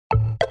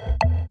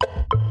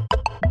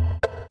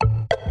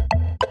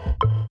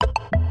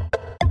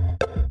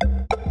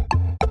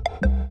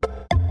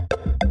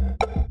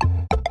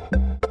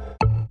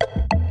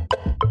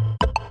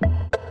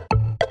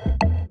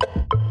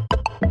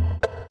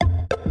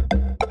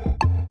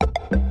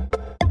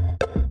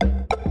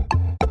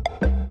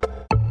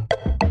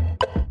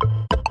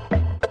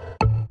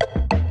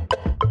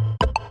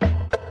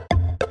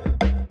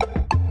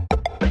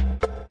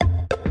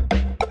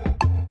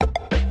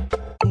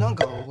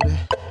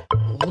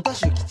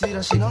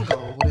らしなんか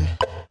俺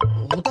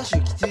おた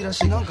しきついら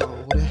しなんか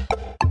俺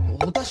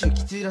おたし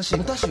きついらし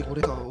おたし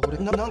俺か俺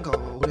なんか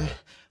俺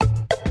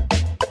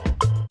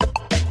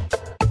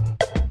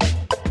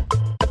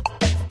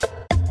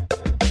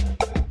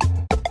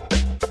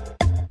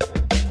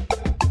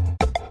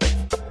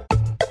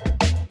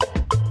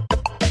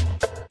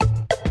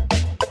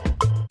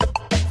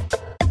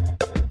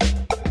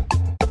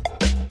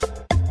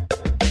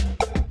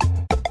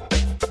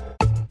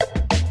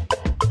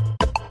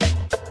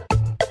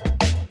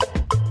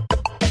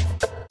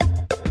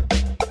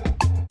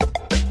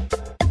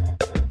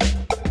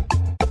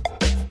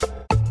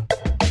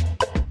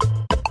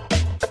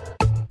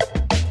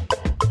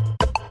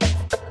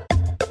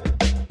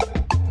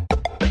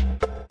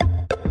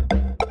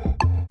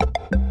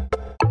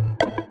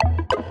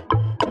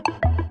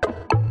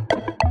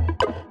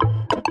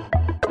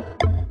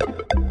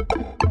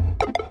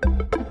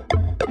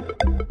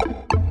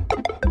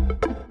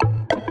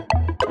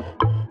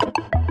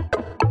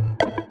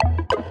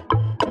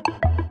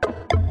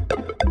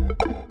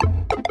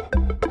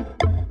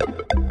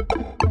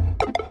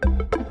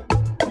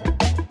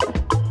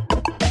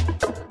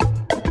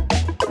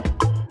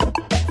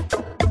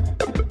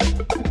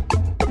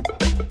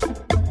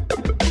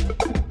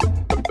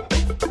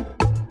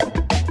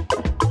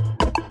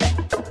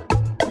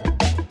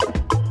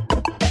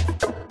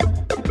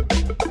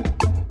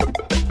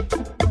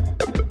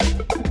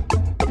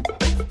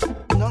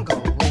なんか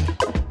俺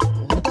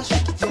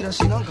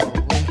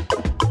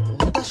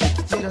おたし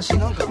きついらし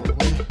なんか俺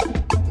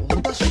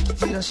おたしき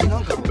ついらしな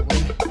んか俺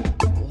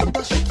お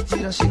たしきつ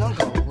いらしなん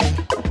か俺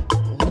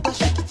おた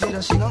しきつい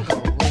らしなんか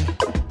俺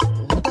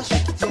おた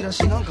しきついら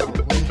しなんか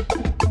俺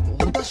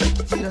おたし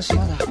きついらし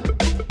まだ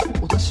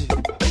おたしきつ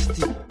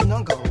いな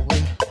んか俺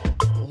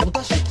お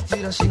たしきつ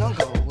いらしなん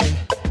か俺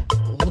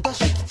おた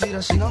しきつい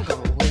らしなんか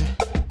俺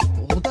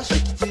おた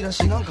しきついら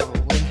しなんか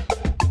俺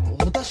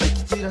おたし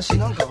きついらし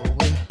なんか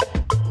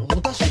俺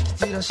おたしき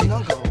ついらしな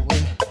んか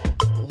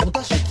俺お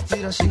たしきつ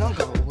いらしなん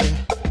か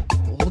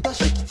俺おた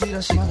しきつい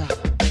らしま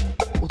だ